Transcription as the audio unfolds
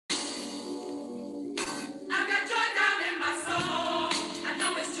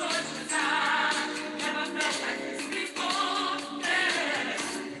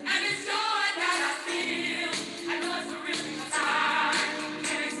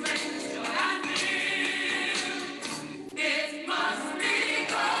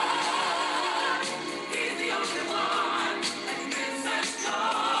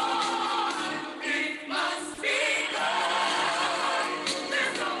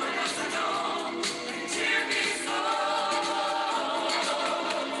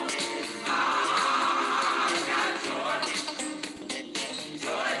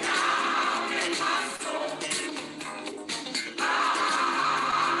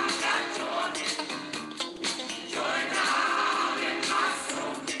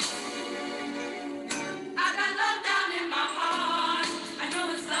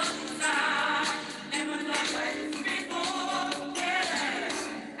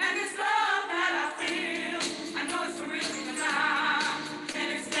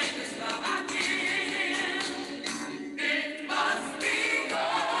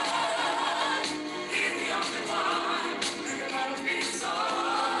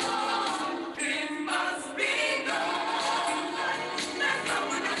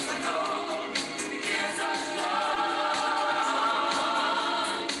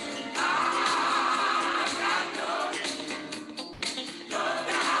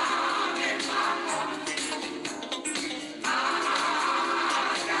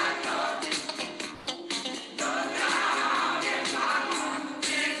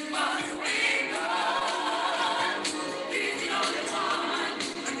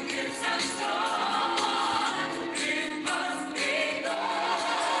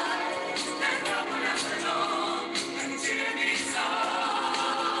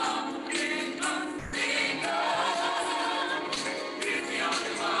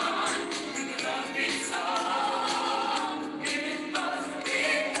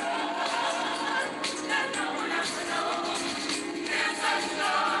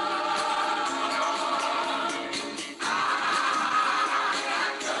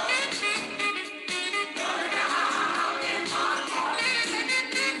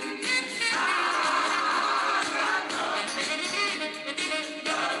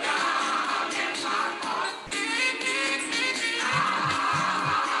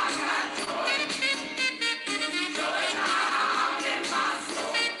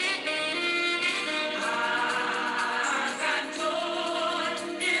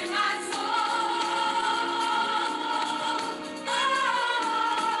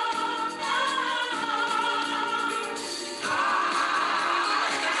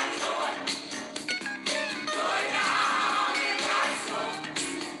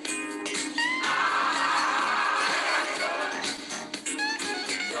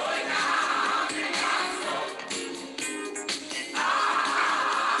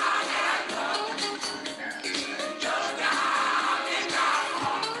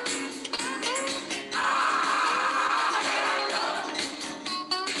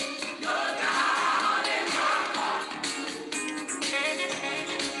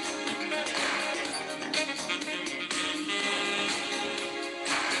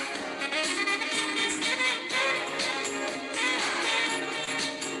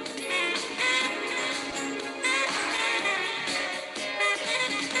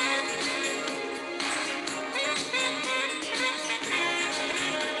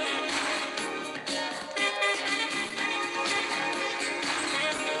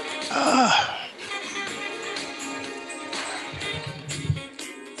Ah.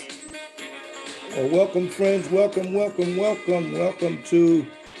 Well, welcome, friends. Welcome to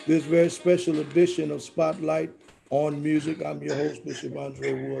this very special edition of Spotlight on Music. I'm your host, Bishop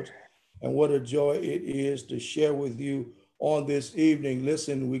Andre Woods, and what a joy it is to share with you on this evening.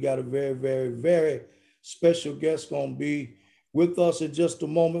 Listen, we got a very special guest going to be with us in just a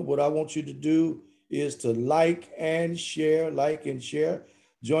moment. What I want you to do is to like and share.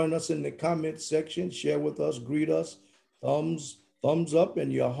 Join us in the comment section. Share with us. Greet us. Thumbs up in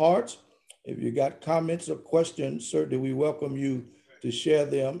your hearts. If you got comments or questions, certainly we welcome you to share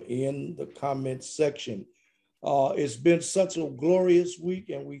them in the comment section. It's been such a glorious week,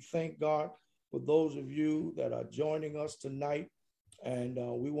 and we thank God for those of you that are joining us tonight. And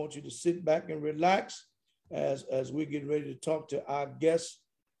we want you to sit back and relax as we get ready to talk to our guests.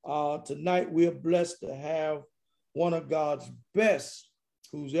 Tonight, we're blessed to have one of God's best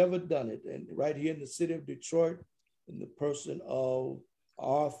who's ever done it, and right here in the city of Detroit, in the person of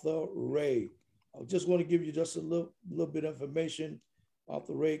Arthur Ray. I just want to give you just a little bit of information.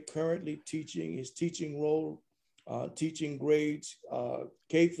 Arthur Ray currently teaching his teaching role, teaching grades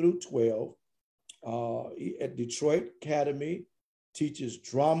K through 12 at Detroit Academy, teaches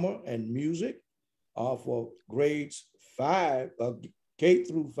drama and music for grades 5, K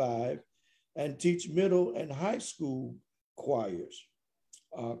through 5, and teach middle and high school choirs.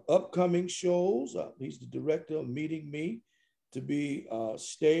 Upcoming shows, he's the director of Meeting Me, to be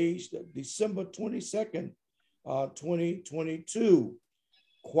staged December 22nd, 2022.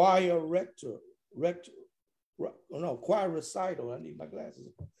 Choir recital. I need my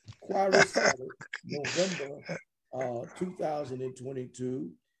glasses. Choir recital, November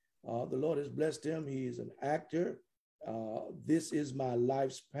 2022. The Lord has blessed him. He is an actor. This Is My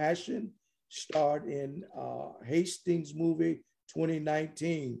Life's Passion, starred in Hastings movie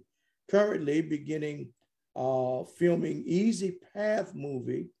 2019. Currently beginning filming Easy Path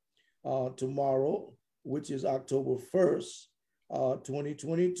movie tomorrow, which is October 1st,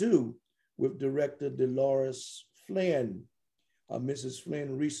 2022, with director Dolores Flynn. Mrs.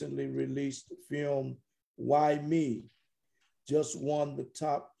 Flynn recently released the film Why Me, just won the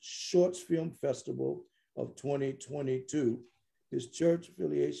top Shorts Film Festival of 2022. His church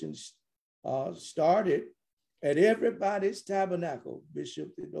affiliation started at Everybody's Tabernacle,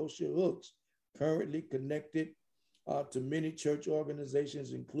 Bishop Theodosia Hooks, currently connected to many church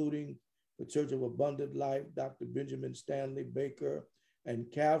organizations, including the Church of Abundant Life, Dr. Benjamin Stanley Baker,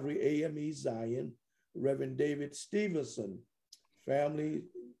 and Calvary AME Zion, Reverend David Stevenson. Family,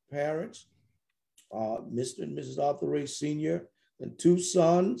 parents, Mr. and Mrs. Arthur Ray Sr., and 2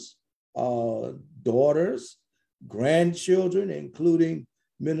 sons, daughters, grandchildren, including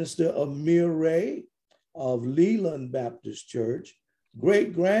Minister Amir Ray of Leland Baptist Church,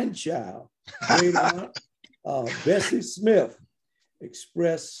 great-grandchild, great aunt, Bessie Smith,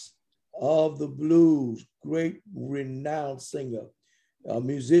 Express of the Blues, great renowned singer,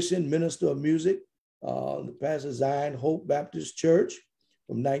 musician, minister of music, the Pastor Zion Hope Baptist Church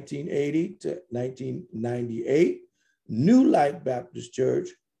from 1980 to 1998, New Light Baptist Church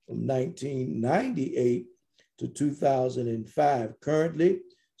from 1998 to 2005, currently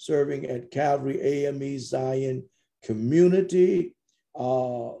serving at Calvary AME Zion Community.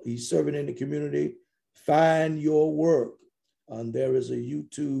 He's serving in the community. Find Your Work. And there is a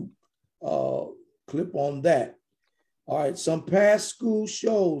YouTube clip on that. All right, some past school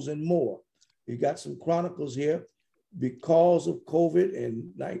shows and more. We got some chronicles here. Because of COVID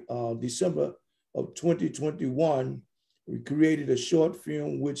in December of 2021, we created a short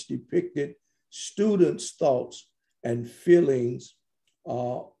film which depicted students' thoughts and feelings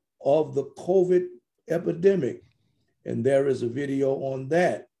of the COVID epidemic. And there is a video on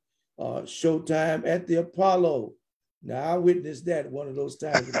that. Showtime at the Apollo. Now I witnessed that one of those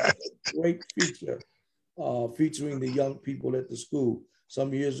times. Great feature featuring the young people at the school.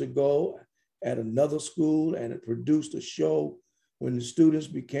 Some years ago at another school, and it produced a show when the students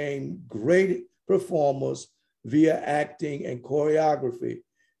became great performers via acting and choreography.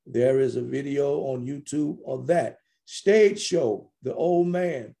 There is a video on YouTube of that. Stage show, The Old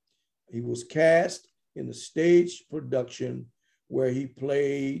Man. He was cast in a stage production where he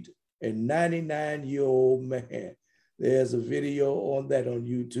played a 99-year-old man. There's a video on that on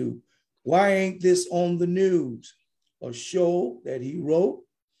YouTube. Why Ain't This on the News? A show that he wrote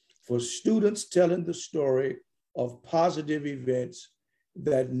for students telling the story of positive events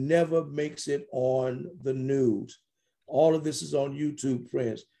that never makes it on the news. All of this is on YouTube,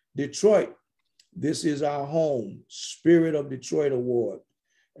 friends. Detroit, This Is Our Home, Spirit of Detroit Award.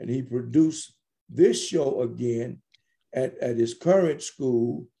 And he produced this show again at his current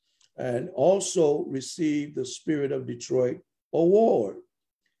school, and also received the Spirit of Detroit Award.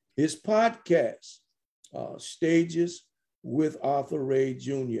 His podcast, Stages with Arthur Ray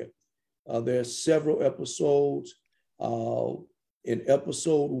Jr. There are several episodes. In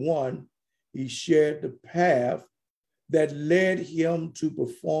episode 1, he shared the path that led him to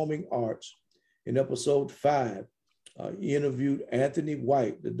performing arts. In episode 5, he interviewed Anthony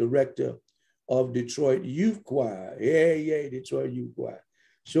White, the director of Detroit Youth Choir. Yeah, Detroit Youth Choir.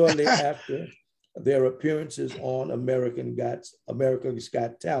 Shortly after their appearances on America's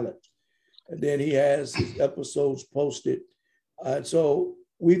Got Talent. And then he has his episodes posted. So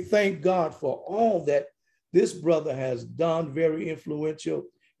we thank God for all that this brother has done, very influential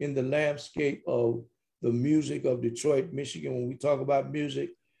in the landscape of the music of Detroit, Michigan. When we talk about music,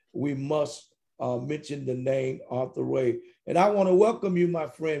 we must mention the name Arthur Ray. And I want to welcome you, my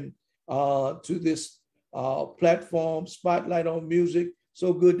friend, to this platform, Spotlight on Music.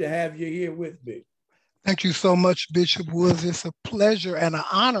 So good to have you here with me. Thank you so much, Bishop Woods. It's a pleasure and an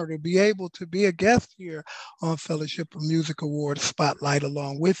honor to be able to be a guest here on Fellowship of Music Awards Spotlight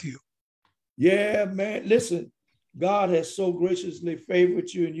along with you. Yeah, man. Listen, God has so graciously favored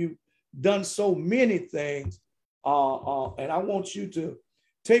you, and you've done so many things. And I want you to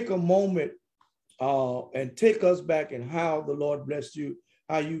take a moment and take us back and how the Lord blessed you,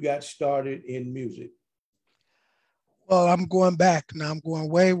 how you got started in music. Well, I'm going back now. I'm going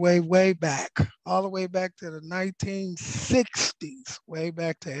way, way, way back, all the way back to the 1960s, way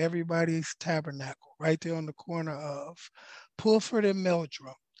back to Everybody's Tabernacle, right there on the corner of Pulford and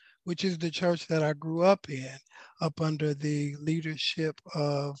Meldrum, which is the church that I grew up in, up under the leadership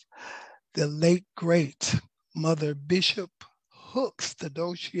of the late, great Mother Bishop Hooks,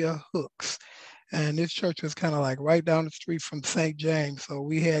 Theodosia Hooks. And this church was kind of like right down the street from St. James. So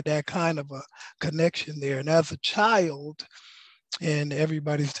we had that kind of a connection there. And as a child in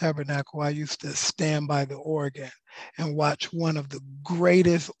Everybody's Tabernacle, I used to stand by the organ and watch one of the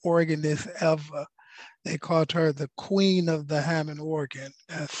greatest organists ever. They called her the Queen of the Hammond organ,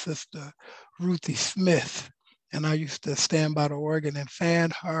 Sister Ruthie Smith. And I used to stand by the organ and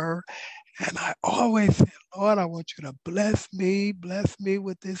fan her. And I always said, Lord, I want you to bless me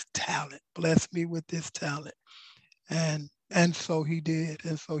with this talent, bless me with this talent. And so he did.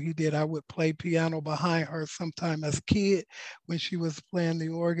 And so he did. I would play piano behind her sometime as a kid when she was playing the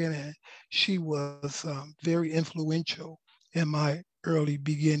organ. And she was very influential in my early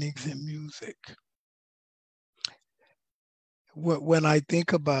beginnings in music. When I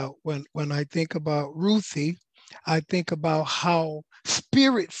think about Ruthie, I think about how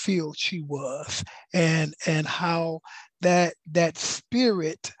spirit-filled she was, and how that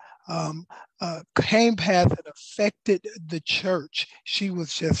spirit came past and affected the church. She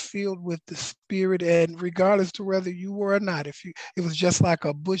was just filled with the Spirit, and regardless to whether you were or not, it was just like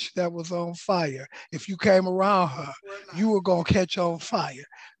a bush that was on fire. If you came around her, you were gonna catch on fire.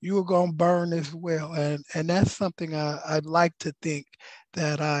 You were gonna burn as well, and that's something I'd like to think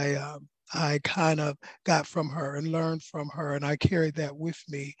that I kind of got from her and learned from her, and I carried that with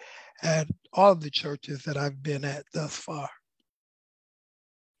me at all the churches that I've been at thus far.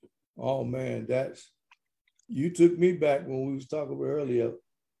 Oh man, you took me back when we was talking about earlier.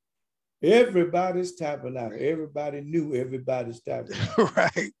 Everybody's Tabernacle. Everybody knew Everybody's Tabernacle.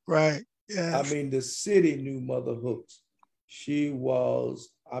 Right. Yeah. I mean, the city knew Mother Hooks. She was,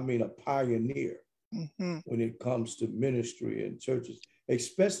 a pioneer when it comes to ministry and churches,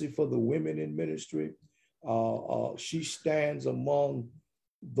 especially for the women in ministry. She stands among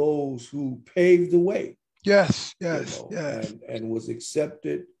those who paved the way. Yes. And was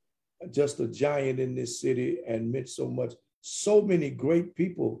accepted, just a giant in this city, and meant so much. So many great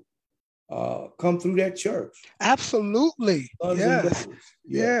people come through that church. Absolutely. Yes.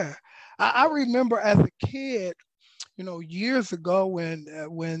 Yeah. I remember as a kid, years ago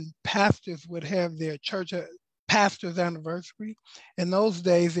when pastors would have their church pastor's anniversary. In those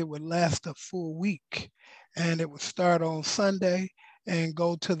days, it would last a full week, and it would start on Sunday and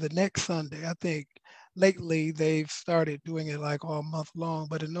go to the next Sunday. I think lately they've started doing it like all month long,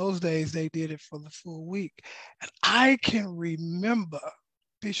 but in those days they did it for the full week. And I can remember,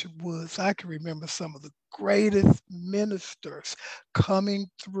 Bishop Woods, I can remember some of the greatest ministers coming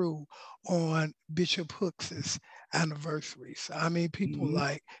through on Bishop Hooks's anniversaries. I mean, people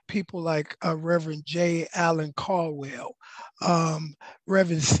like Reverend J. Allen Caldwell,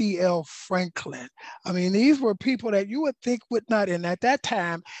 Reverend C.L. Franklin. I mean, these were people that you would think would not, and at that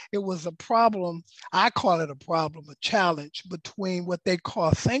time, it was a problem. I call it a problem, a challenge between what they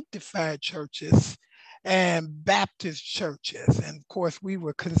call sanctified churches and Baptist churches. And of course, we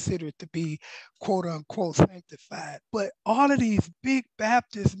were considered to be quote unquote sanctified. But all of these big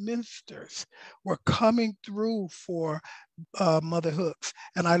Baptist ministers were coming through for Mother Hooks.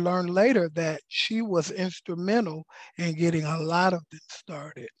 And I learned later that she was instrumental in getting a lot of them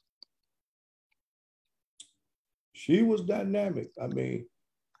started. She was dynamic. I mean,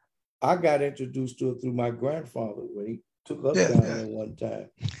 I got introduced to her through my grandfather when he took us Yes, down yeah. there one time.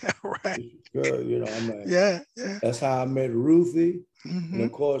 Right. Girl, you know, I'm like, Yeah, yeah. that's how I met Ruthie. And Mm-hmm.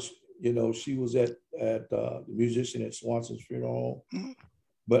 of course, you know, she was at the musician at Swanson's funeral home. Mm-hmm.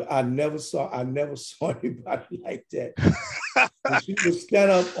 But I never saw anybody like that. And she would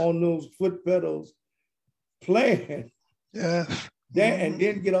stand up on those foot pedals playing. Yes. And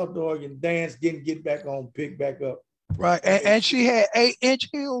then get off the organ, dance, get back on, pick back up. Right. I mean, And she had 8-inch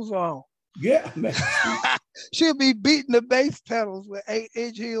heels on. Yeah, man. She'll be beating the bass pedals with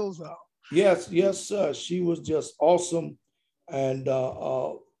 8-inch heels on. Yes, sir. She was just awesome. And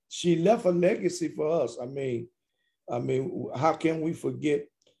she left a legacy for us. I mean, how can we forget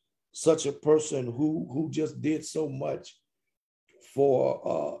such a person who just did so much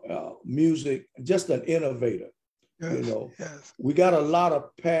for music, just an innovator. Yes, you know, yes. We got a lot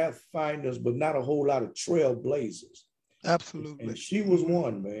of pathfinders, but not a whole lot of trailblazers. Absolutely. And she was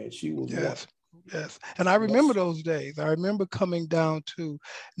one, man. She was one. Yes. And I remember those days. I remember coming down to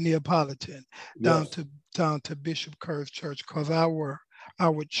Neapolitan, down to Bishop Kerr's church, because our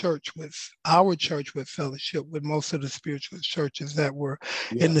church was fellowship with most of the spiritual churches that were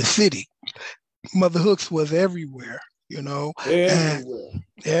in the city. Mother Hooks was everywhere, you know.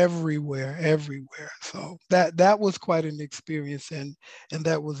 Everywhere. So that was quite an experience, and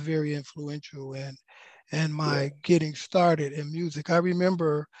that was very influential and my getting started in music. I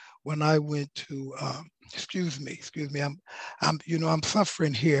remember when I went to excuse me, I'm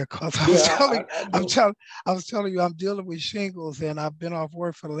suffering here because I was telling you I'm dealing with shingles and I've been off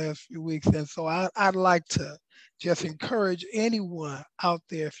work for the last few weeks, and so I'd like to just encourage anyone out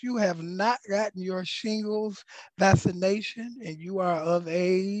there, if you have not gotten your shingles vaccination and you are of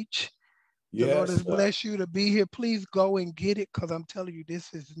age, the Lord has blessed you to be here, please go and get it, because I'm telling you,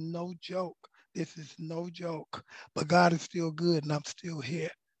 this is no joke. This is no joke. But God is still good and I'm still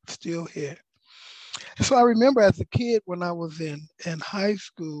here. So I remember as a kid when I was in high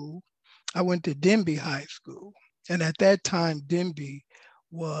school, I went to Denby High School. And at that time, Denby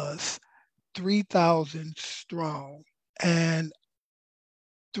was 3,000 strong, and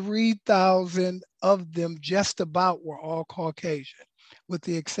 3,000 of them just about were all Caucasian, with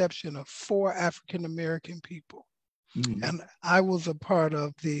the exception of 4 African American people. Mm-hmm. And I was a part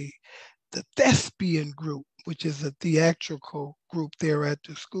of the thespian group, which is a theatrical group there at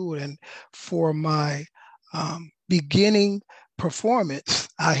the school. And for my beginning performance,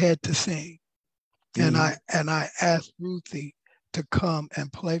 I had to sing. Mm-hmm. And I asked Ruthie to come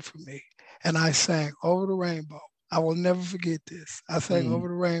and play for me. And I sang Over the Rainbow. I will never forget this. I sang Over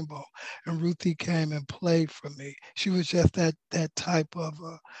the Rainbow, and Ruthie came and played for me. She was just that type of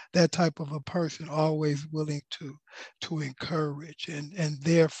a person, always willing to encourage and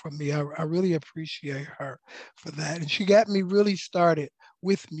there for me. I really appreciate her for that. And she got me really started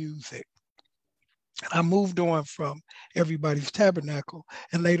with music. I moved on from Everybody's Tabernacle,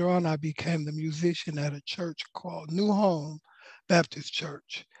 and later on I became the musician at a church called New Home Baptist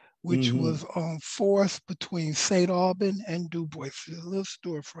Church, which was on 4th between St. Alban and Du Bois. There's a little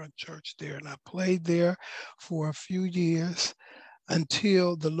storefront church there, and I played there for a few years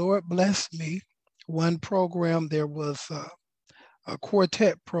until the Lord blessed me. One program, there was a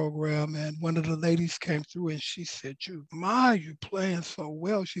quartet program, and one of the ladies came through and she said, you're playing so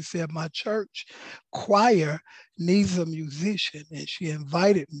well. She said, my church choir needs a musician, and she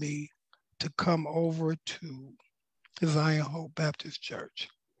invited me to come over to Zion Hope Baptist Church.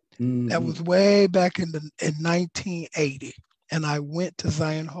 Mm-hmm. That was way back in 1980, and I went to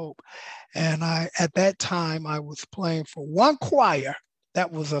Zion Hope, and at that time I was playing for one choir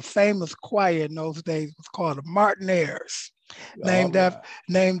that was a famous choir in those days. It was called the Martinaires. Named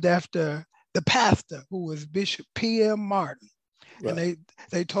after the pastor, who was Bishop P.M. Martin. Right. And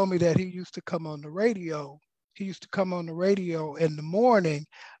they told me that he used to come on the radio. He used to come on the radio in the morning,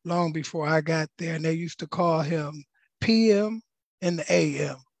 long before I got there, and they used to call him PM and the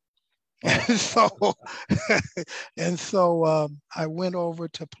AM. And so I went over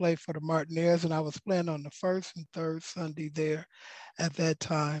to play for the Martinaires, and I was playing on the first and third Sunday there at that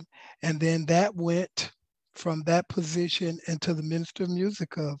time. And then that went from that position into the Minister of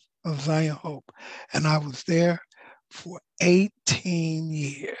Music of Zion Hope. And I was there for 18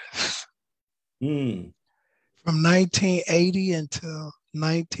 years. From 1980 until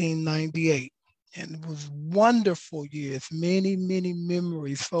 1998. And it was wonderful years, many, many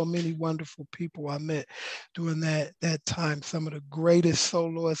memories, so many wonderful people I met during that time. Some of the greatest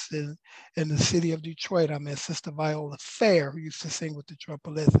soloists in the city of Detroit. I met Sister Viola Fair, who used to sing with the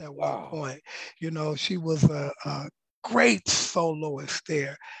trumpets at one Wow. point. She was a great soloist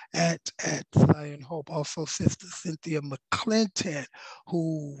there at Zion Hope. Also, Sister Cynthia McClinton,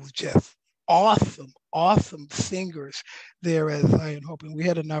 who just awesome singers there at Zion Hope. And we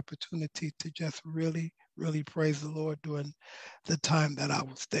had an opportunity to just really, really praise the Lord during the time that I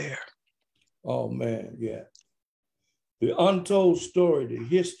was there. Oh man, yeah. The untold story, the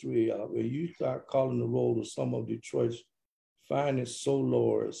history of it, you start calling the roll of some of Detroit's finest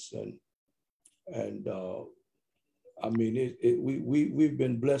soloists, and I mean, we've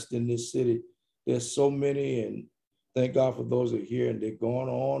been blessed in this city. There's so many, and thank God for those that are here and they're going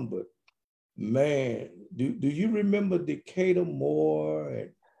on. But man, do you remember Decatur Moore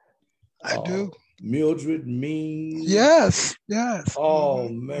and I do. Mildred Means? Yes. Oh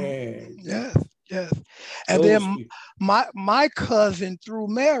Mhm. man, Yes. And those then people. my cousin through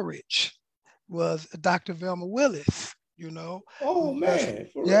marriage was Dr. Velma Willis, Oh who just man,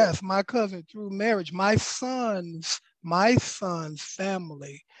 for real. yes, my cousin through marriage. My son's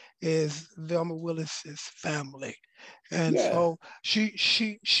family is Velma Willis's family. And Yeah, so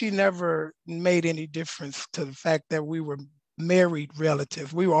she never made any difference to the fact that we were married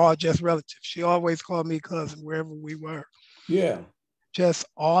relatives. We were all just relatives. She always called me cousin wherever we were. yeah, Just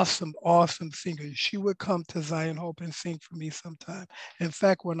awesome singer. She would come to Zion Hope and sing for me sometime. In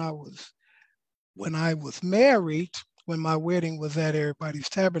fact, when I was married, when my wedding was at Everybody's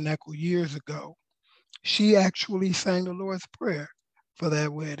Tabernacle years ago, she actually sang the Lord's Prayer for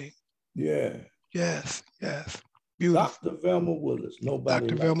that wedding. yeah. Yes. Beautiful. Dr. Velma Willis, nobody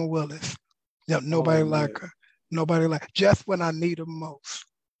Dr. like. Velma Willis. No, Oh nobody like man. her. Nobody like just when I need her most.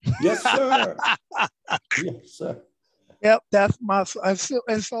 Yes, sir. Yes, sir. Yep, that's my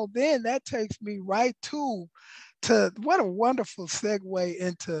and so then that takes me right to what a wonderful segue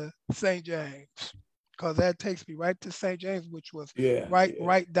into St. James, because that takes me right to St. James, which was Yeah, right yeah,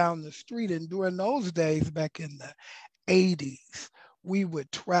 right down the street. And during those days, back in the '80s, we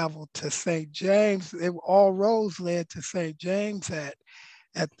would travel to St. James. All roads led to St. James at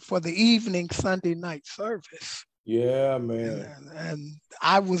for the evening Sunday night service. yeah, And, man. and and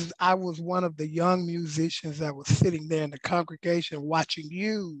I was one of the young musicians that was sitting there in the congregation watching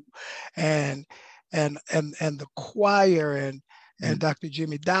you and and the choir and Mm. Dr.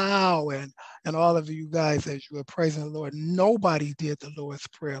 Jimmy Dow and all of you guys as you were praising the Lord. Nobody did the Lord's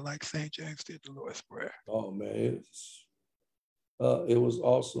Prayer like St. James did the Lord's Prayer. Oh man, it was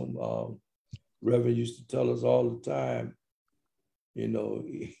awesome. Reverend used to tell us all the time. You know,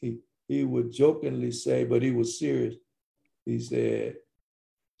 he would jokingly say, but he was serious. He said,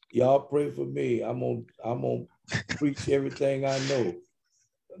 "Y'all pray for me. I'm gonna preach everything I know,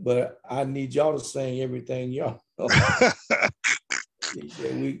 but I need y'all to sing everything y'all know." He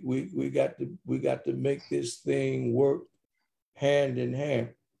said, "We got to make this thing work hand in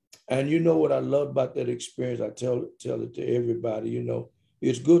hand." And you know what I love about that experience? I tell it to everybody.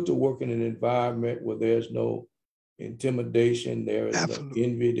 It's good to work in an environment where there's no intimidation, there is no Absolutely.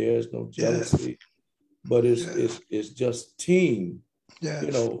 envy, there's no Yes. jealousy, but it's Yes. it's it's just team. Yes.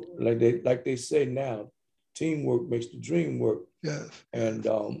 Like they say now, teamwork makes the dream work. Yes. And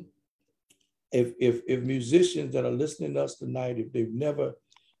if musicians that are listening to us tonight, if they've never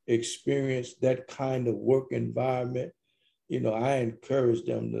experienced that kind of work environment, I encourage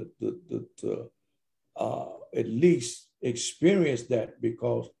them to at least experience that,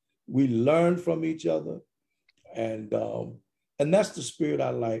 because we learn from each other, and that's the spirit I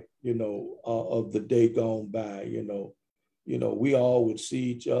like, of the day gone by. We all would see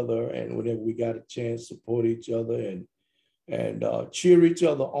each other, and whenever we got a chance, support each other and cheer each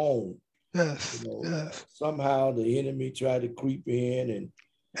other on. Yes. Yes. Somehow the enemy tried to creep in and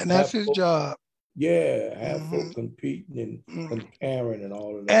And that's have his folk, job. yeah, have Hmm. folk competing and Hmm. comparing and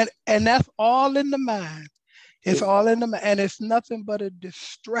all of that. And that's all in the mind. It's It's all in the mind, and it's nothing but a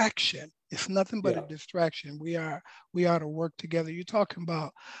distraction. It's nothing but a yeah, distraction. We are to work together. You're talking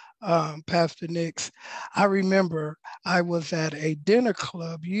about Pastor Nix. I remember I was at a dinner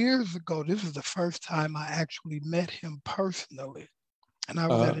club years ago. This is the first time I actually met him personally, and I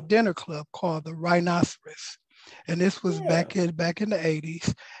was at a uh-huh. dinner club called the Rhinoceros, and this was Yeah, back in the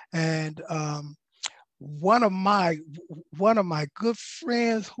 '80s, and one of my one of my good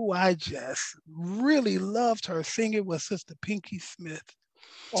friends who I just really loved her singing was Sister Pinky Smith.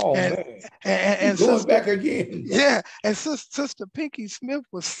 Oh And man, we and going sister, back again. yeah, and Sister Pinky Smith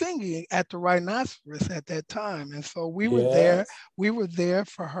was singing at the Rhinoceros at that time, and so we were there. Yes. We were there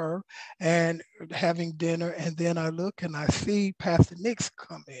for her and having dinner. And then I look and I see Pastor Nix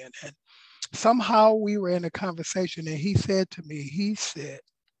come in, and somehow we were in a conversation, and he said to me, he said,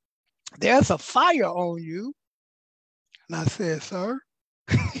 "There's a fire on you." And I said, "Sir?"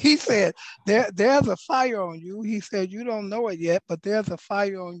 He said, there's a fire on you. He said, "You don't know it yet, but there's a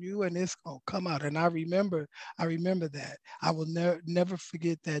fire on you and it's gonna come out." And I remember that. I will never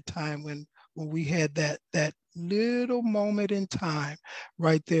forget that time when we had that little moment in time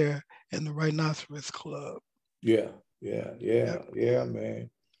right there in the Rhinoceros Club. Yeah, yeah, yeah, Yep. yeah, man.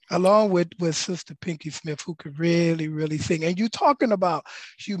 Along with Sister Pinky Smith, who could really, really sing. And you talking about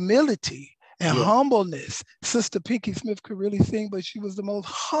humility and Yeah. humbleness. Sister Pinky Smith could really sing, but she was the most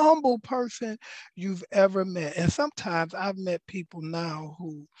humble person you've ever met. And sometimes I've met people now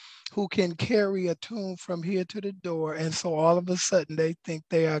who can carry a tune from here to the door. And so all of a sudden they think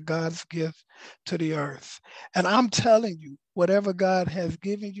they are God's gift to the earth. And I'm telling you, whatever God has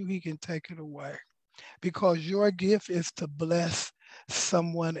given you, he can take it away, because your gift is to bless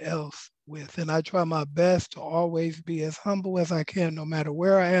someone else with. And I try my best to always be as humble as I can, no matter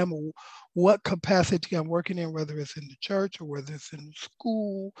where I am or what capacity I'm working in, whether it's in the church or whether it's in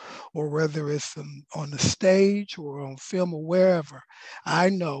school or whether it's on the stage or on film or wherever. I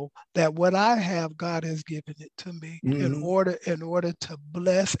know that what I have, God has given it to me Hmm. in order to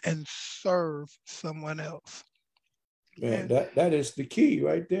bless and serve someone else. Man, And that is the key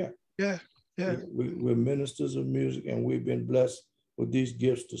right there. yeah, yeah. We're ministers of music, and we've been blessed with these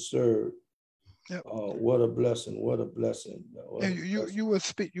gifts to serve. Yeah. What a blessing! What a blessing! Yeah, What a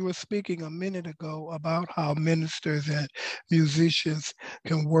blessing! you were speaking a minute ago about how ministers and musicians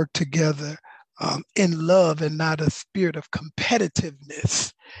can work together in love and not a spirit of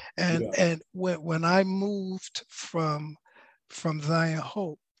competitiveness. Yeah, And when I moved from Zion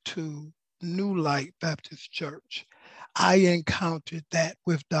Hope to New Light Baptist Church, I encountered that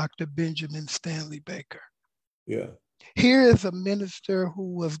with Dr. Benjamin Stanley Baker. yeah, Here is a minister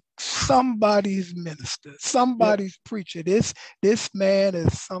who was somebody's minister, yeah. somebody's preacher. This man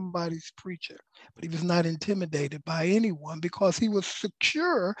is somebody's preacher, but he was not intimidated by anyone because he was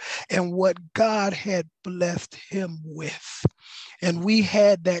secure in what God had blessed him with. And we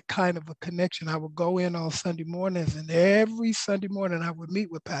had that kind of a connection. I would go in on Sunday mornings, and every Sunday morning I would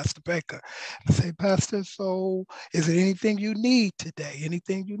meet with Pastor Baker. I say, "Pastor, so is there anything you need today?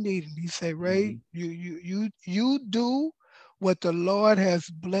 Anything you need?" And he say, "Ray, Hmm. you do what the Lord has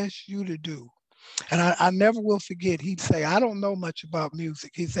blessed you to do." And I never will forget, he'd say, "I don't know much about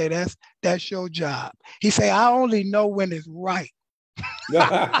music." He say, that's your job." He say, "I only know when it's right."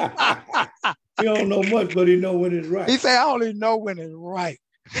 He don't know much, but he know when it's He right. say, "I only know when it's right."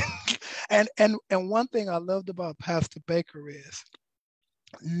 And one thing I loved about Pastor Baker is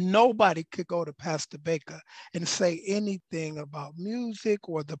nobody could go to Pastor Baker and say anything about music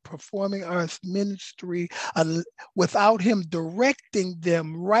or the performing arts ministry without him directing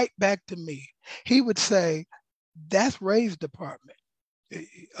them right back to me. He would say, "That's Ray's department.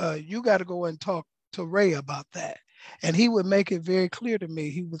 You got to go and talk to Ray about that." And he would make it very clear to me.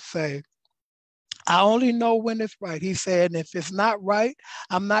 He would say, "I only know when it's right." He said, "And if it's not right,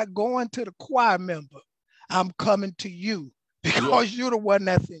 I'm not going to the choir member. I'm coming to you Yeah, because you're the one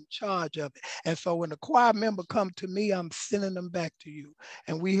that's in charge of it." And so when the choir member come to me, I'm sending them back to you.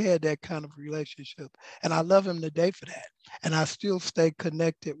 And we had that kind of relationship. And I love him today for that. And I still stay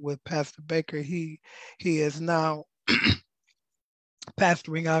connected with Pastor Baker. He is now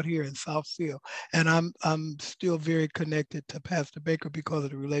pastoring out here in Southfield, and I'm still very connected to Pastor Baker because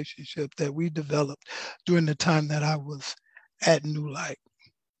of the relationship that we developed during the time that I was at New Light.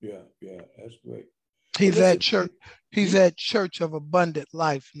 yeah, yeah. That's great. Well, He's at listen. church. He's at Church of Abundant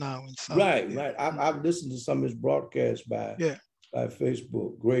Life now in Right, Southfield. right. I've listened to some of his broadcasts Yeah. by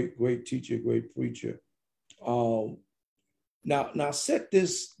Facebook. Great, great teacher, great preacher. Um, now set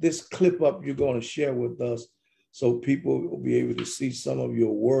this clip up you're going to share with us, so people will be able to see some of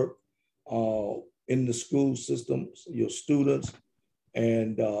your work in the school system, your students.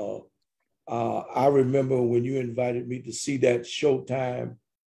 And I remember when you invited me to see that Showtime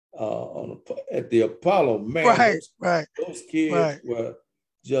at the Apollo. Man, Right. Right. those kids Right. were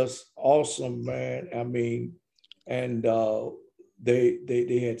just awesome, man. I mean, and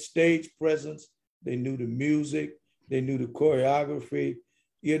they had stage presence. They knew the music. They knew the choreography.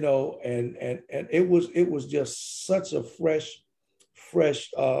 And it was just such a fresh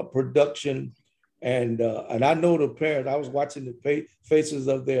production. And I know the parents. I was watching the faces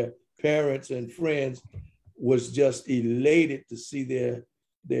of their parents and friends was just elated to see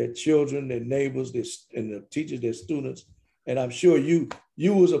their children, their neighbors, and the teachers, their students. And I'm sure you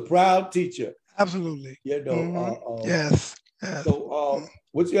was a proud teacher. Absolutely. You know. Mm-hmm. Yes. Yes. So,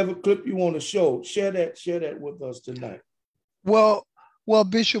 whichever clip you want to show, share that with us tonight. Well,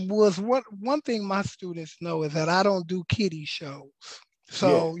 Bishop Woods, one thing my students know is that I don't do kiddie shows.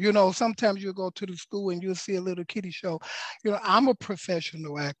 So, sometimes you go to the school and you'll see a little kiddie show. I'm a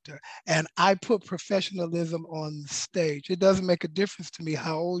professional actor and I put professionalism on the stage. It doesn't make a difference to me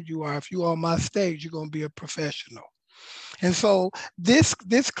how old you are. If you're on my stage, you're going to be a professional. And so this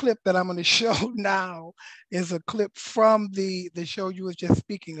clip that I'm going to show now is a clip from the show you were just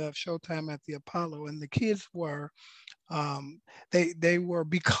speaking of, Showtime at the Apollo. And the kids were, they were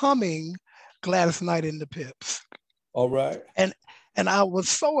becoming Gladys Knight and the Pips. All right. And I was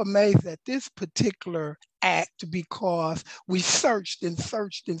so amazed at this particular act because we searched and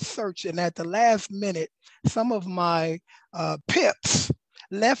searched and searched. And at the last minute, some of my Pips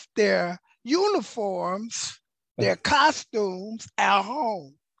left their uniforms, their costumes at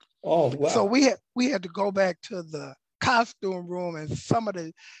home. Oh, wow. So we had to go back to the costume room, and some of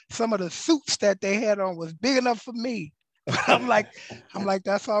the suits that they had on was big enough for me. I'm like,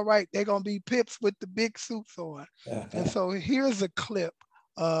 that's all right. They're gonna be Pips with the big suits on. And so here's a clip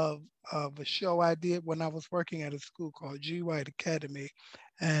of a show I did when I was working at a school called G. White Academy,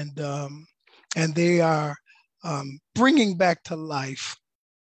 and they are bringing back to life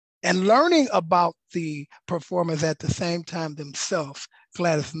and learning about the performers at the same time themselves,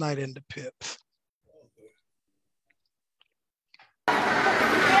 Gladys Knight and the Pips.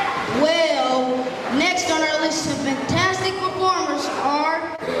 Well, next on our list of fantastic performers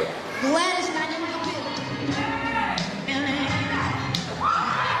are Gladys Knight and the Pips.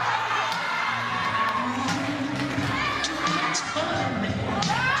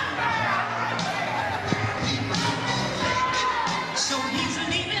 So he's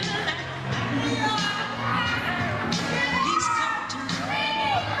leaving the light. He's come to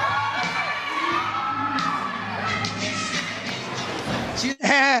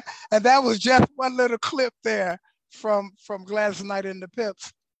And that was just one little clip there from Gladys Knight and the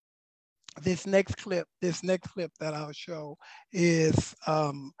Pips. This next clip that I'll show is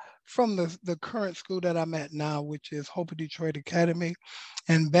from the current school that I'm at now, which is Hope of Detroit Academy.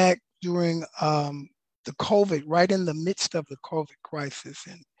 And back during the COVID, right in the midst of the COVID crisis,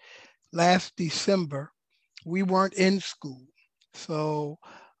 and last December, we weren't in school. So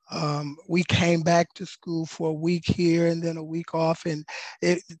we came back to school for a week here and then a week off, and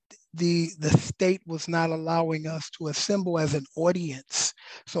the state was not allowing us to assemble as an audience.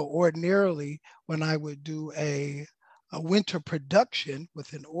 So ordinarily, when I would do a winter production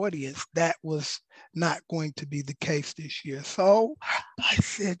with an audience, that was not going to be the case this year. So I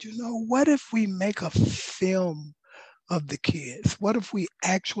said, what if we make a film of the kids? What if we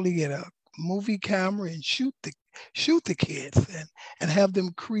actually get a movie camera and shoot the kids and have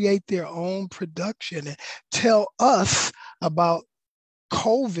them create their own production and tell us about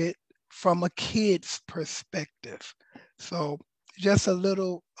COVID from a kid's perspective? So just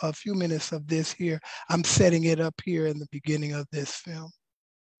a few minutes of this here. I'm setting it up here in the beginning of this film.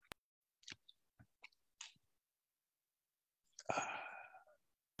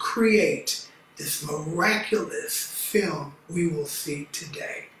 Create this miraculous film we will see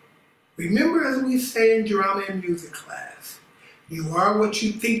today. Remember, as we say in drama and music class, you are what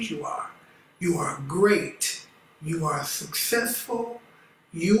you think you are. You are great. You are successful.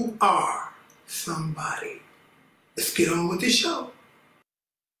 You are somebody. Let's get on with the show.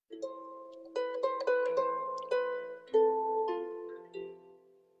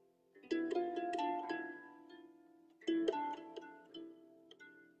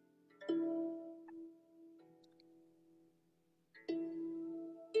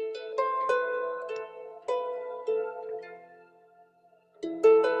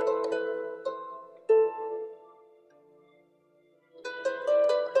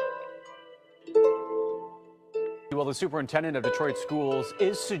 Well, the superintendent of Detroit schools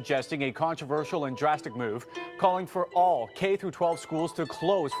is suggesting a controversial and drastic move, calling for all K-12 schools to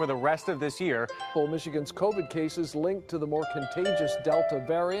close for the rest of this year. Michigan's COVID cases linked to the more contagious Delta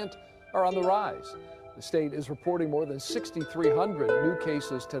variant are on the rise. The state is reporting more than 6,300 new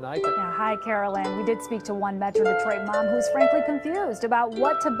cases tonight. Yeah, hi, Carolyn. We did speak to one Metro Detroit mom who's frankly confused about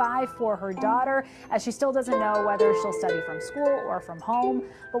what to buy for her daughter, as she still doesn't know whether she'll study from school or from home.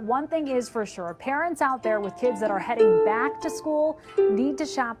 But one thing is for sure, parents out there with kids that are heading back to school need to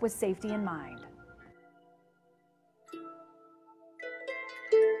shop with safety in mind.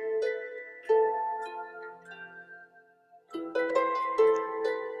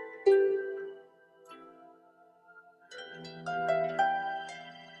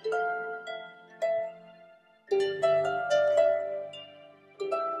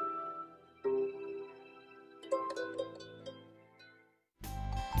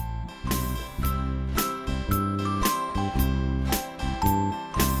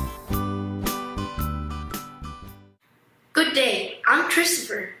 day. I'm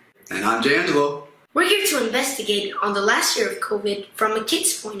Christopher. And I'm D'Angelo. We're here to investigate on the last year of COVID from a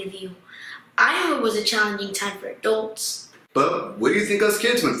kid's point of view. I know it was a challenging time for adults. But what do you think us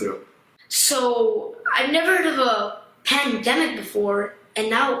kids went through? So, I've never heard of a pandemic before, and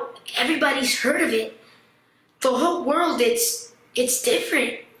now everybody's heard of it. The whole world, it's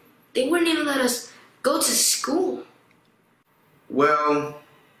different. They wouldn't even let us go to school. Well,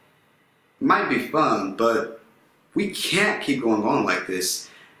 might be fun, but we can't keep going on like this.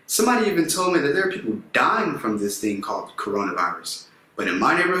 Somebody even told me that there are people dying from this thing called coronavirus. But in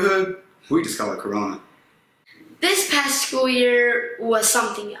my neighborhood, we just call it corona. This past school year was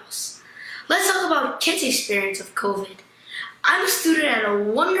something else. Let's talk about kids' experience of COVID. I'm a student at a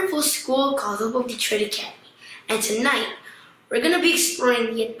wonderful school called the Detroit Academy. And tonight, we're going to be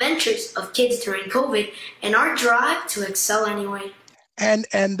exploring the adventures of kids during COVID and our drive to excel anyway. And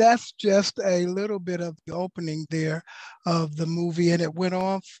that's just a little bit of the opening there of the movie. And it went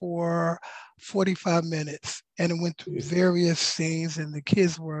on for 45 minutes. And it went through various scenes, and the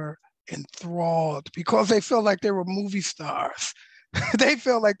kids were enthralled because they felt like they were movie stars. They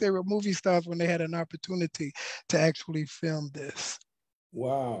felt like they were movie stars when they had an opportunity to actually film this.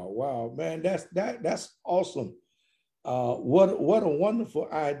 Wow, man, that's awesome. What a wonderful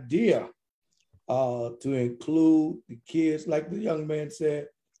idea to include the kids, like the young man said,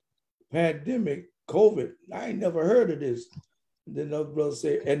 pandemic, COVID. I ain't never heard of this. Then the brother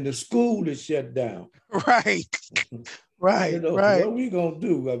said, and the school is shut down. Right. Right. Right. What we gonna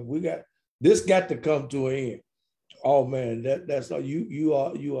do? We got this. Got to come to an end. Oh man, that's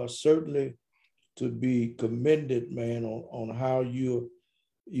you are certainly to be commended, man, on how you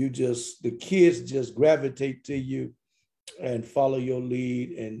just, the kids just gravitate to you and follow your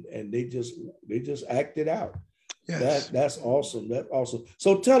lead, and they just act it out. Yes. That's awesome. That's awesome.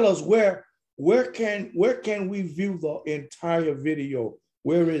 So tell us where can we view the entire video?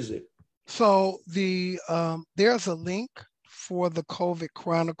 Where is it? So there's a link for the COVID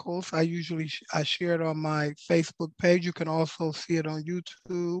Chronicles. I share it on my Facebook page. You can also see it on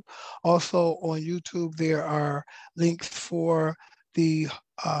YouTube. Also on YouTube, there are links for the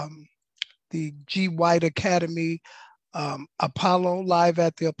G. White Academy Apollo, live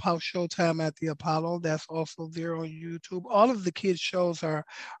at the Apollo, Showtime at the Apollo. That's also there on YouTube. All of the kids' shows are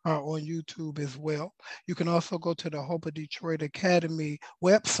on YouTube as well. You can also go to the Hope of Detroit Academy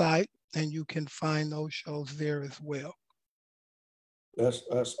website, and you can find those shows there as well. That's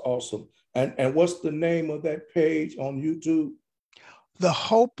awesome. And what's the name of that page on YouTube? The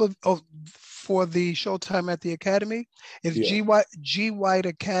Hope for the Showtime at the Academy is G. White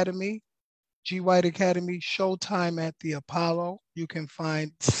Academy. G. White Academy, Showtime at the Apollo. You can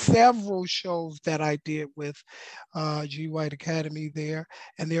find several shows that I did with G. White Academy there.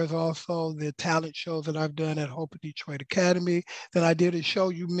 And there's also the talent shows that I've done at Hope of Detroit Academy. Then I did a show,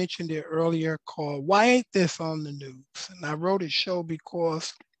 you mentioned it earlier, called Why Ain't This on the News? And I wrote a show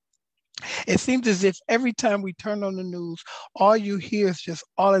because it seems as if every time we turn on the news, all you hear is just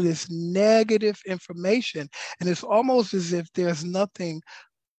all of this negative information. And it's almost as if there's nothing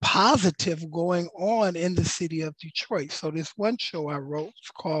positive going on in the city of Detroit. So this one show I wrote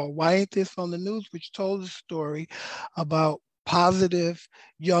called Why Ain't This on the News, which told a story about positive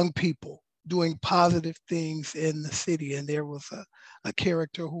young people doing positive things in the city. And there was a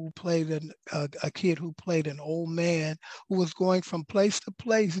character who played a kid who played an old man who was going from place to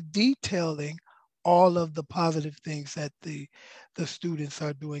place detailing all of the positive things that the students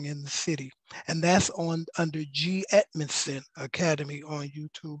are doing in the city. And that's under G. Edmondson Academy on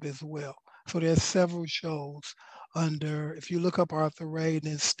YouTube as well. So there's several shows under, if you look up Arthur Ray and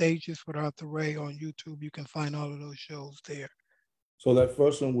then Stages with Arthur Ray on YouTube, you can find all of those shows there. So that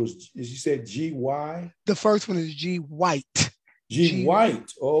first one was, you said G-Y? The first one is G. White. G.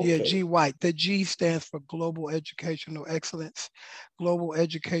 White. Okay. Yeah, G. White. The G stands for Global Educational Excellence. Global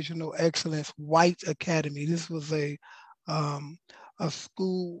Educational Excellence White Academy. This was a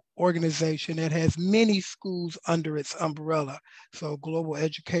school organization that has many schools under its umbrella. So Global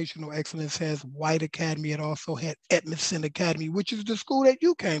Educational Excellence has White Academy. It also had Edmondson Academy, which is the school that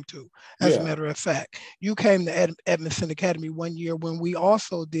you came to, as a matter of fact. You came to Edmondson Academy one year when we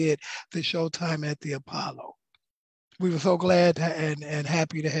also did the Showtime at the Apollo. We were so glad and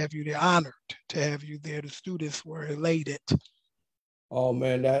happy to have you there, honored to have you there. The students were elated. Oh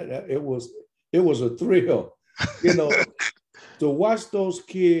man, that it was a thrill, to watch those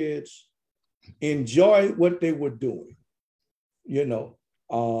kids enjoy what they were doing,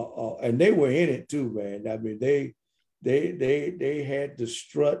 and they were in it too, man. I mean, they had to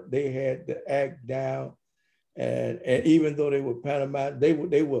strut, they had to act down, and even though they were pantomime, they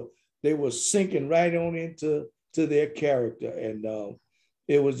were sinking right on into to their character. And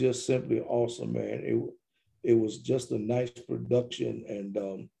it was just simply awesome, man. It was just a nice production.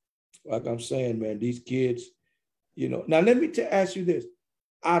 And like I'm saying, man, these kids, you know. Now let me ask you this: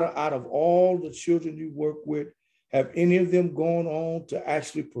 out of all the children you work with, have any of them gone on to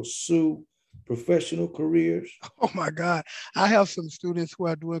actually pursue professional careers? Oh my God. I have some students who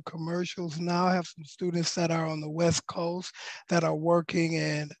are doing commercials now. I have some students that are on the West Coast that are working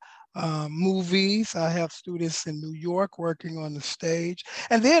in movies. I have students in New York working on the stage.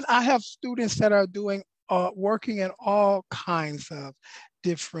 And then I have students that are doing working in all kinds of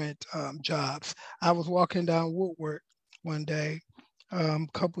different jobs. I was walking down Woodward one day a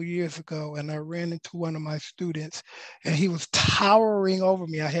couple years ago, and I ran into one of my students, and he was towering over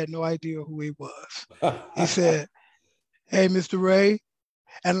me. I had no idea who he was. He said, "Hey, Mr. Ray."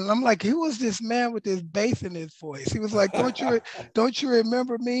 And I'm like, who was this man with this bass in his voice? He was like, don't you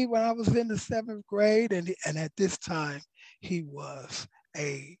remember me when I was in the 7th grade? And at this time, he was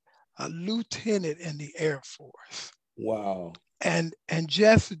a lieutenant in the Air Force. Wow. And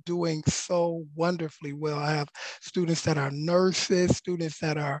just doing so wonderfully well. I have students that are nurses, students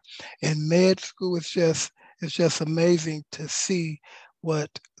that are in med school. It's just amazing to see what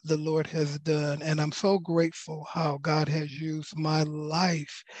the Lord has done. And I'm so grateful how God has used my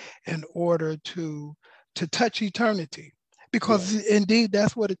life in order to touch eternity. Because indeed,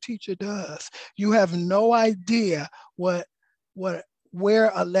 that's what a teacher does. You have no idea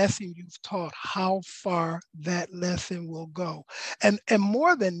where a lesson you've taught, how far that lesson will go. And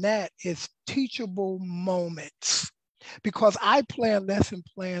more than that, it's teachable moments. Because I plan lesson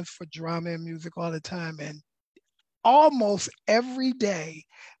plans for drama and music all the time, and almost every day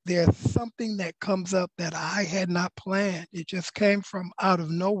there's something that comes up that I had not planned. It just came from out of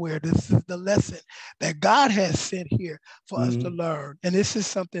nowhere. This is the lesson that God has sent here for us to learn. And this is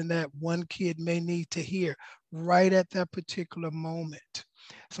something that one kid may need to hear right at that particular moment.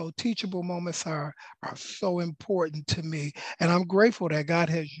 So teachable moments are so important to me. And I'm grateful that God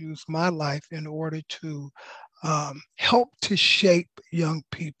has used my life in order to help to shape young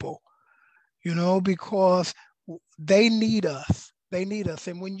people, you know, because they need us. They need us.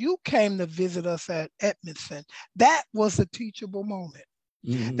 And when you came to visit us at Edmondson, that was a teachable moment.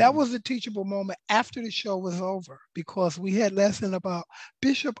 That was a teachable moment after the show was over, because we had lesson about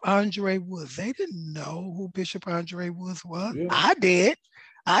Bishop Andre Woods. They didn't know who Bishop Andre Woods was. Yeah. I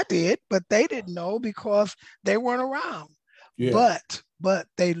did, but they didn't know because they weren't around. Yeah. But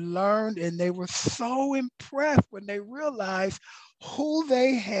they learned, and they were so impressed when they realized who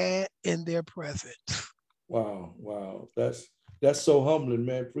they had in their presence. Wow. That's so humbling,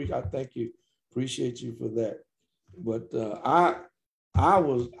 man. I thank you. Appreciate you for that. But I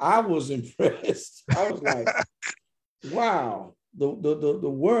was impressed. I was like, wow, the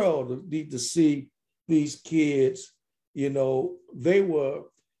world need to see these kids. You know, they were,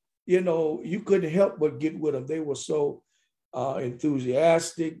 you know, you couldn't help but get with them. They were so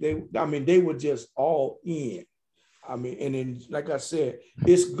enthusiastic. They were just all in. I mean, and then, like I said,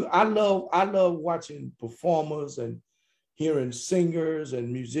 I love watching performers and hearing singers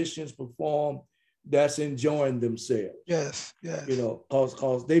and musicians perform that's enjoying themselves. Yes. You know,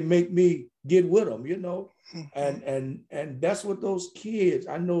 cause they make me get with them, you know, and that's what those kids,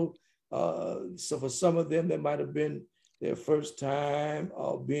 I know, so for some of them, that might've been their first time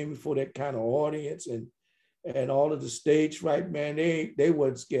being before that kind of audience and all of the stage fright, man, they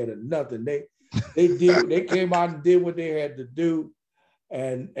wasn't scared of nothing. They came out and did what they had to do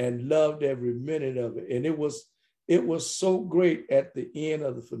and loved every minute of it. And it was so great at the end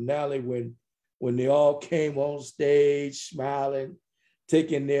of the finale when they all came on stage smiling,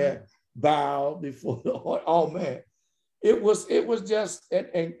 taking their bow before the oh man. It was just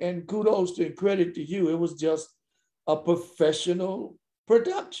and kudos and credit to you. It was just a professional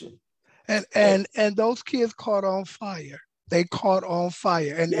production. And those kids caught on fire. They caught on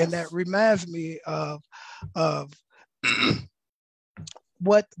fire. And that reminds me of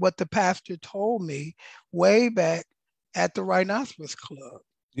what the pastor told me way back at the Rhinoceros Club.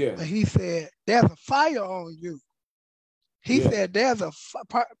 Yeah. And he said, there's a fire on you. He said,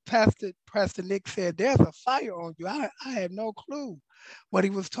 Pastor Nick said, there's a fire on you. I had no clue what he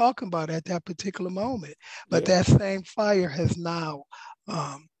was talking about at that particular moment. But that same fire has now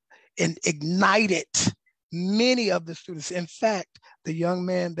ignited many of the students. In fact, the young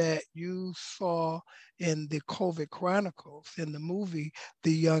man that you saw in the COVID Chronicles in the movie,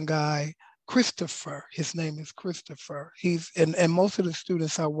 the young guy, Christopher, his name is Christopher. And most of the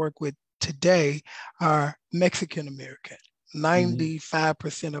students I work with today are Mexican American.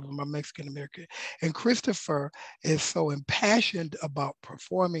 95% of them are Mexican American. And Christopher is so impassioned about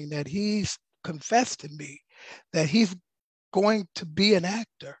performing that he's confessed to me that he's going to be an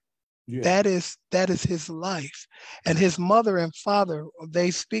actor. Yeah. That is his life. And his mother and father,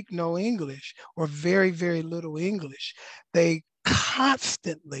 they speak no English or very, very little English. They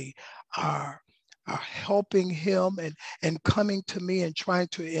constantly are helping him and coming to me and trying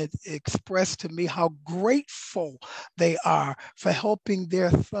to express to me how grateful they are for helping their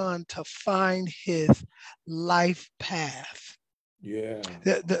son to find his life path. Yeah.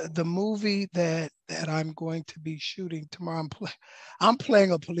 The movie that I'm going to be shooting tomorrow, I'm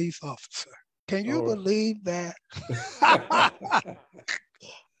playing a police officer. Can you All believe that? right.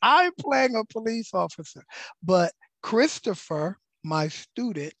 I'm playing a police officer, but Christopher, my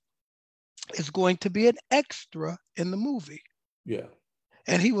student, is going to be an extra in the movie. Yeah.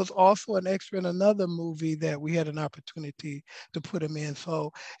 And he was also an extra in another movie that we had an opportunity to put him in.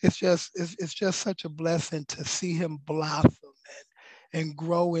 So it's just such a blessing to see him blossom and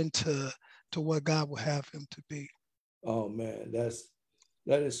grow into what God will have him to be. Oh man,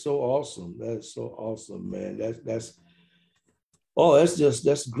 that is so awesome. That is so awesome, man. That's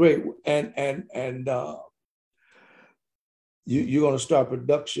great. And you're gonna start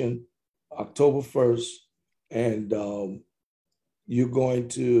production October 1st, and you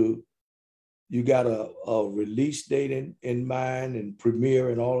got a release date in mind and premiere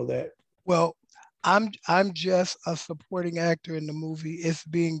and all of that. Well, I'm just a supporting actor in the movie. It's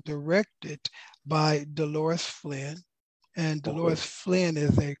being directed by Dolores Flynn, and Okay. Dolores Flynn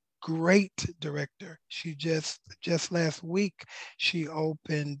is a great director. She just last week she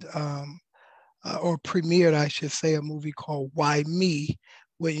opened or premiered, I should say, a movie called Why Me,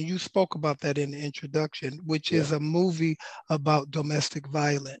 when you spoke about that in the introduction, which Yeah. is a movie about domestic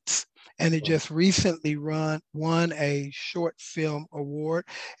violence. And it Wow. just recently won a short film award.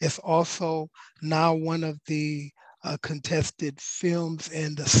 It's also now one of the contested films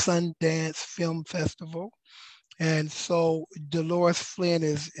in the Sundance Film Festival. And so Dolores Flynn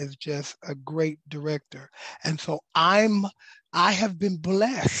is just a great director. And so I have been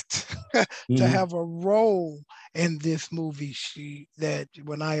blessed to Mhm. have a role in this movie. She that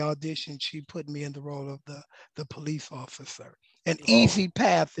when I auditioned, she put me in the role of the police officer. An Oh, Easy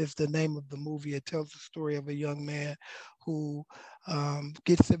Path is the name of the movie. It tells the story of a young man who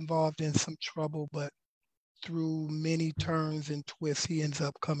gets involved in some trouble, but through many turns and twists, he ends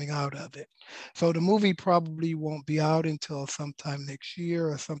up coming out of it. So the movie probably won't be out until sometime next year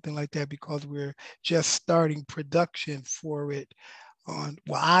or something like that because we're just starting production for it. Well,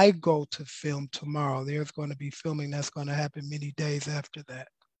 I go to film tomorrow. There's going to be filming that's going to happen many days after that.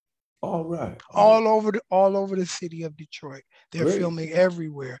 all right. All right. All over the city of Detroit. They're Great. filming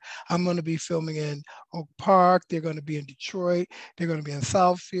everywhere. I'm going to be filming in Oak Park. They're going to be in Detroit. They're going to be in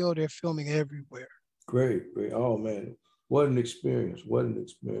Southfield. They're filming everywhere. Great. Great. Oh man, what an experience. What an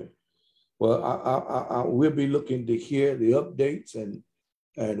experience. Well, I will be looking to hear the updates and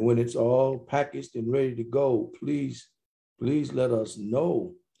when it's all packaged and ready to go, please let us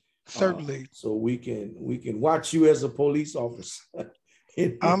know Certainly. so we can watch you as a police officer.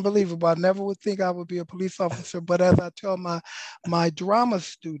 Unbelievable. I never would think I would be a police officer, but as I tell my drama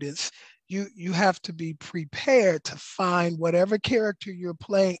students, you have to be prepared to find whatever character you're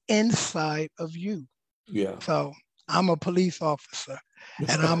playing inside of you. Yeah. So I'm a police officer,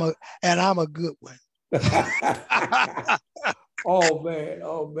 and I'm a good one. Oh man,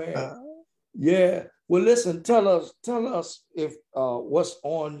 oh man. Uh, Yeah. Well, listen, tell us if what's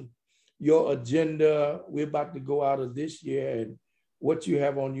on your agenda. We're about to go out of this year and what you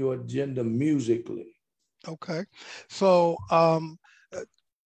have on your agenda musically. okay, so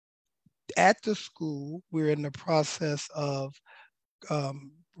at the school, we're in the process of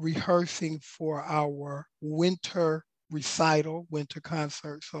rehearsing for our winter recital, winter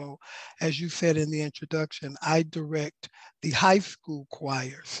concert. So, as you said in the introduction, I direct the high school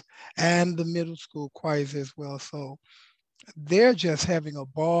choirs and the middle school choirs as well. So, they're just having a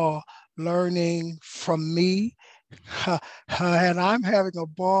ball learning from me. And I'm having a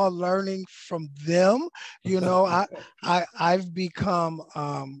ball learning from them. You know, I've become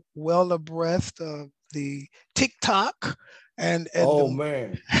well abreast of the TikTok and Oh the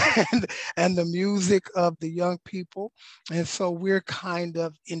man. and the music of the young people. And so we're kind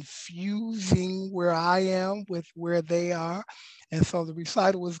of infusing where I am with where they are. And so the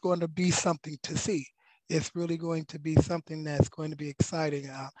recital is going to be something to see. It's really going to be something that's going to be exciting.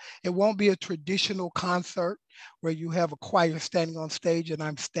 It won't be a traditional concert where you have a choir standing on stage and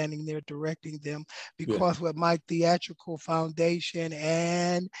I'm standing there directing them, Yeah. because with my theatrical foundation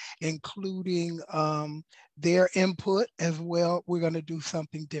and including their input as well, we're going to do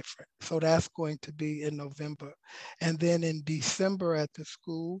something different. So that's going to be in November. And then in December at the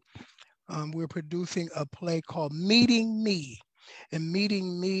school, We're producing a play called Meeting Me. And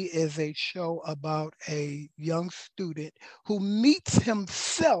Meeting Me is a show about a young student who meets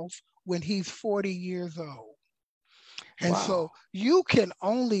himself when he's 40 years old. And so Wow. you can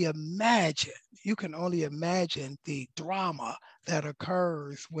only imagine the drama that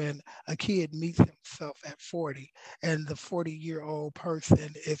occurs when a kid meets himself at 40 and the 40-year-old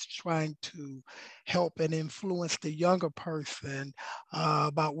person is trying to help and influence the younger person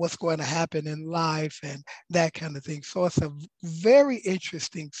about what's going to happen in life and that kind of thing. So it's a very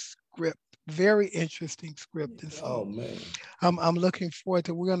interesting script. Very interesting script. And Oh so man. I'm looking forward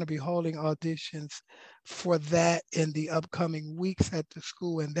to, we're going to be holding auditions for that in the upcoming weeks at the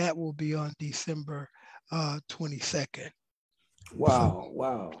school, and that will be on December 22nd. So, Wow.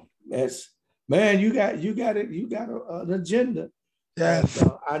 Wow. That's man, an agenda. And yes,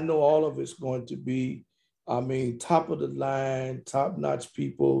 I know all of it's going to be, I mean, top of the line, top notch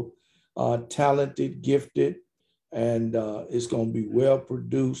people, talented, gifted, and it's going to be well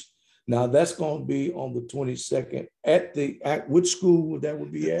produced. Now that's going to be on the 22nd at which school that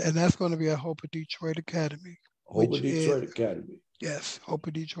would be at? and that's going to be at Hope of Detroit Academy, Hope which of is, Detroit Academy. yes, Hope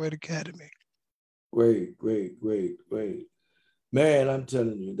of Detroit Academy. Great, great, great, great. Man, I'm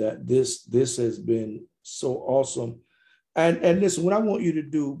telling you that this has been so awesome. And listen, what I want you to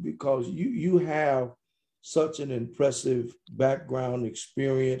do, because you have such an impressive background,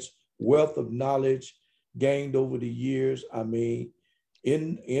 experience, wealth of knowledge gained over the years. I mean,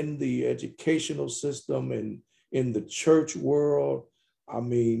 in the educational system and in the church world, I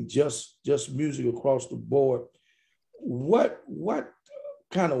mean, just music across the board. What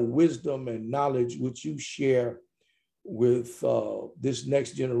kind of wisdom and knowledge would you share with this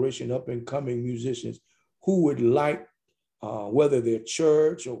next generation up and coming musicians who would like, whether they're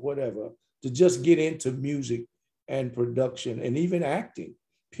church or whatever, to just get into music and production and even acting,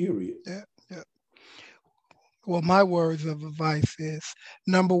 period? Yeah, yeah. Well, my words of advice is,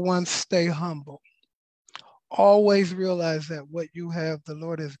 number one, stay humble. Always realize that what you have, the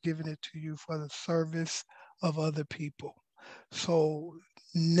Lord has given it to you for the service of other people. So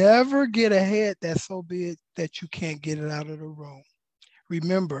never get ahead that's so big that you can't get it out of the room.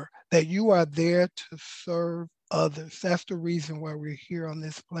 Remember that you are there to serve others. That's the reason why we're here on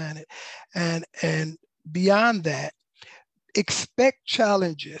this planet. And beyond that, expect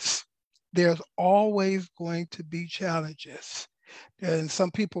challenges. There's always going to be challenges. And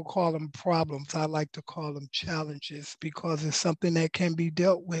some people call them problems. I like to call them challenges because it's something that can be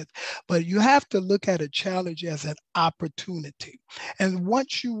dealt with. But you have to look at a challenge as an opportunity. And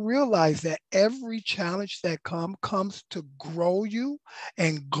once you realize that every challenge that comes to grow you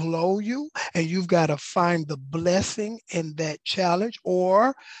and glow you, and you've got to find the blessing in that challenge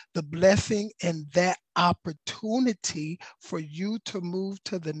or the blessing in that opportunity for you to move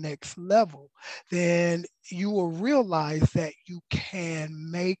to the next level, then you will realize that you can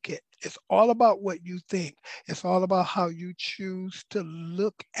make it. It's all about what you think. It's all about how you choose to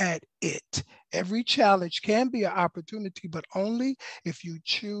look at it. Every challenge can be an opportunity, but only if you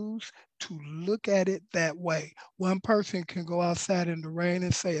choose to look at it that way. One person can go outside in the rain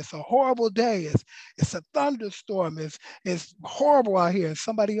and say, it's a horrible day. It's a thunderstorm. It's horrible out here. And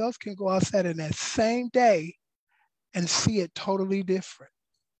somebody else can go outside in that same day and see it totally different.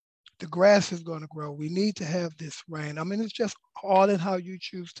 The grass is going to grow. We need to have this rain. I mean, it's just all in how you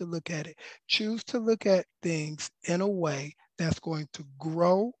choose to look at it. Choose to look at things in a way that's going to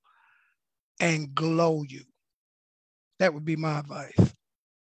grow and glow you. That would be my advice.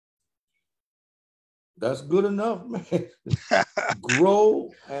 That's good enough, man. Grow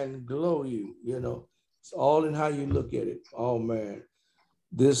and glow you, It's all in how you look at it. Oh man.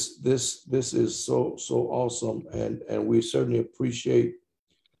 This is so awesome. And we certainly appreciate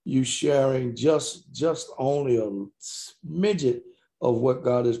you sharing just only a smidget of what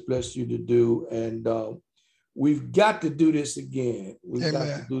God has blessed you to do. And we've got to do this again. We've Amen.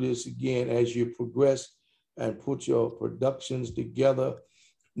 got to do this again as you progress and put your productions together.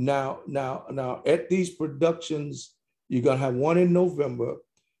 Now, at these productions, you're going to have one in November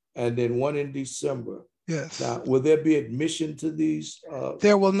and then one in December. Yes. Now, will there be admission to these?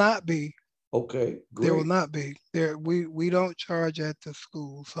 There will not be. Okay, great. There will not be. We don't charge at the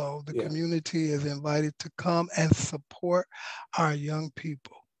school, so the community is invited to come and support our young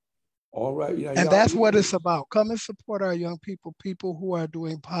people. All right. Yeah, and that's what it's about. Come and support our young people, people who are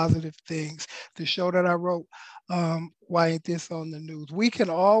doing positive things. The show that I wrote, Why Ain't This on the News? We can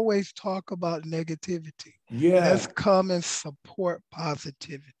always talk about negativity. Yeah. Let's come and support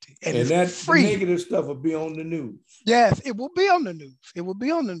positivity. And it's free. The negative stuff will be on the news. Yes, it will be on the news. It will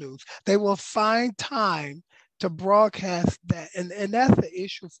be on the news. They will find time to broadcast that. And that's the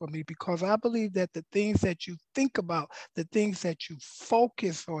issue for me, because I believe that the things that you think about, the things that you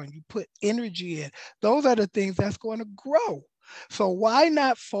focus on, you put energy in, those are the things that's going to grow. So why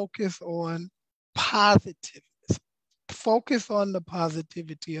not focus on positiveness? Focus on the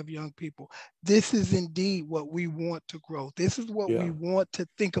positivity of young people. This is indeed what we want to grow. This is what we want to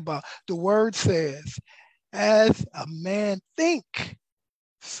think about. The word says, as a man think,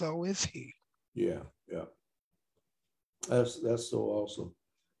 so is he. Yeah. That's so awesome.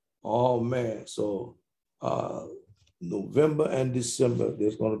 Oh man. So November and December,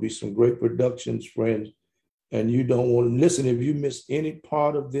 there's going to be some great productions, friends. And you don't want to listen. If you miss any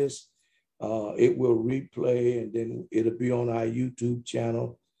part of this, it will replay, and then it'll be on our YouTube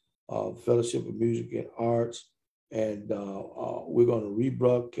channel, Fellowship of Music and Arts, and we're going to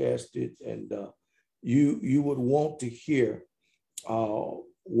rebroadcast it. And you would want to hear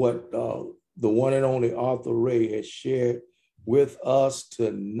what the one and only Arthur Ray has shared with us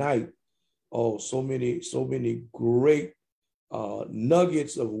tonight. Oh, so many great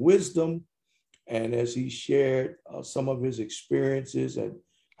nuggets of wisdom. And as he shared some of his experiences and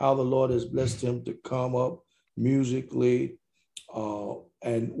how the Lord has blessed him to come up musically.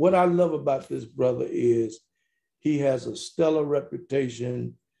 And what I love about this brother is he has a stellar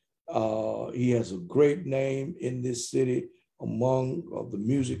reputation. He has a great name in this city among the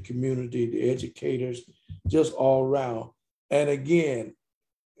music community, the educators, just all around. And again,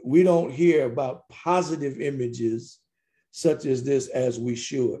 we don't hear about positive images such as this as we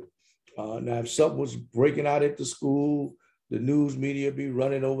should. Now, if something was breaking out at the school, the news media be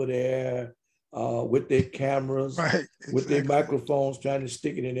running over there with their cameras, with their microphones, trying to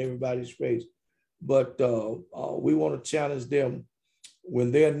stick it in everybody's face. But we want to challenge them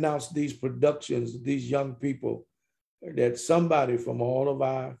when they announce these productions, these young people, that somebody from all of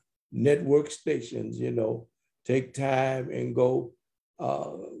our network stations, take time and go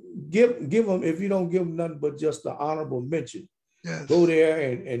give them, if you don't give them nothing but just the honorable mention, go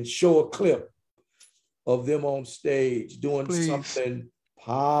there and show a clip of them on stage doing something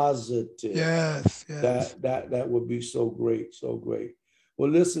positive. That would be so great, so great. Well,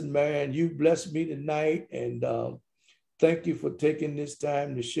 listen, man, you blessed me tonight, and thank you for taking this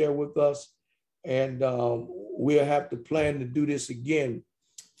time to share with us. And we'll have to plan to do this again.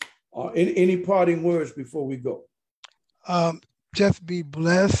 Any parting words before we go? Just be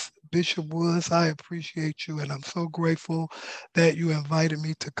blessed, Bishop Woods. I appreciate you, and I'm so grateful that you invited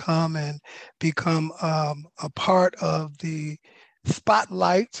me to come and become a part of the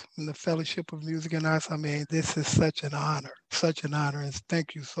spotlight in the Fellowship of Music and Arts. I mean, this is such an honor, and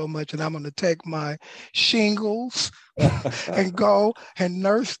thank you so much. And I'm going to take my shingles and go and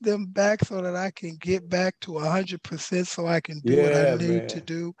nurse them back so that I can get back to 100%, so I can do what I need to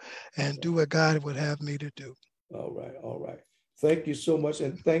do and do what God would have me to do. All right. Thank you so much,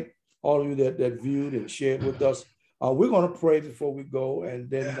 and thank all of you that viewed and shared with us. We're going to pray before we go, and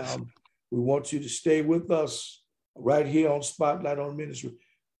then we want you to stay with us right here on Spotlight on Ministry.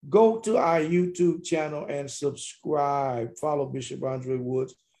 Go to our YouTube channel and subscribe. Follow Bishop Andre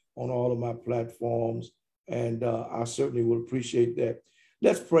Woods on all of my platforms, and I certainly will appreciate that.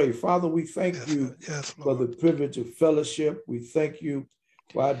 Let's pray. Father, we thank you for the privilege of fellowship. We thank you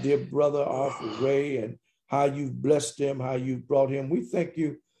for our dear brother Arthur Ray, and how you've blessed him, how you've brought him. We thank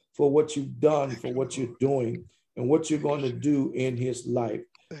you for what you've done, for what you're doing, and what you're going to do in his life.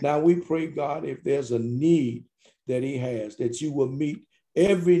 Now we pray, God, if there's a need that he has, that you will meet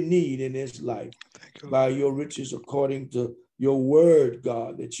every need in his life by your riches according to your word,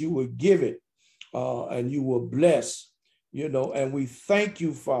 God, that you will give it and you will bless, and we thank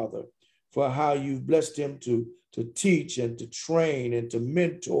you, Father, for how you've blessed him to teach and to train and to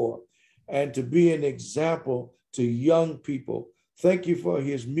mentor and to be an example to young people. Thank you for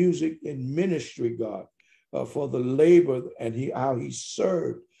his music and ministry, God, for the labor and how he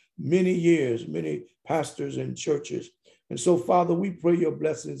served many years, many pastors and churches. And so, Father, we pray your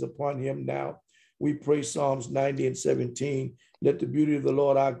blessings upon him now. We pray Psalms 90 and 17. Let the beauty of the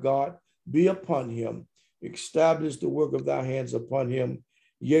Lord our God be upon him. Establish the work of thy hands upon him.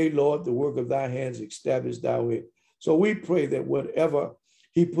 Yea, Lord, the work of thy hands establish thou it. So we pray that whatever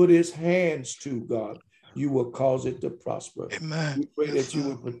he put his hands to, God, you will cause it to prosper. Amen. We pray that you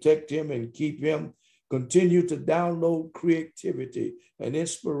will protect him and keep him. Continue to download creativity and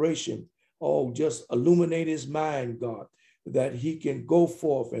inspiration. Oh, just illuminate his mind, God, that he can go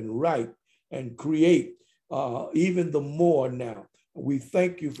forth and write and create even the more now. We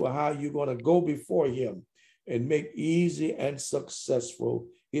thank you for how you're going to go before him and make easy and successful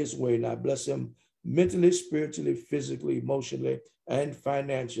his way. Now bless him mentally, spiritually, physically, emotionally, and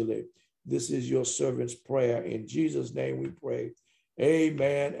financially. This is your servant's prayer. In Jesus' name we pray.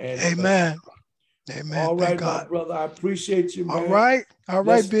 Amen and Amen. Amen. All right, God. my brother. I appreciate you, man. All right. All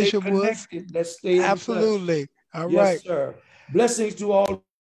right, Bishop Woods. Let's stay in Absolutely. touch. All yes, right. sir. Blessings to all.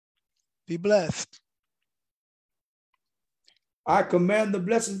 Be blessed. I command the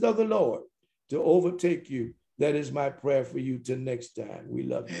blessings of the Lord to overtake you. That is my prayer for you till next time. We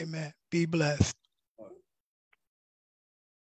love you. Amen. Be blessed.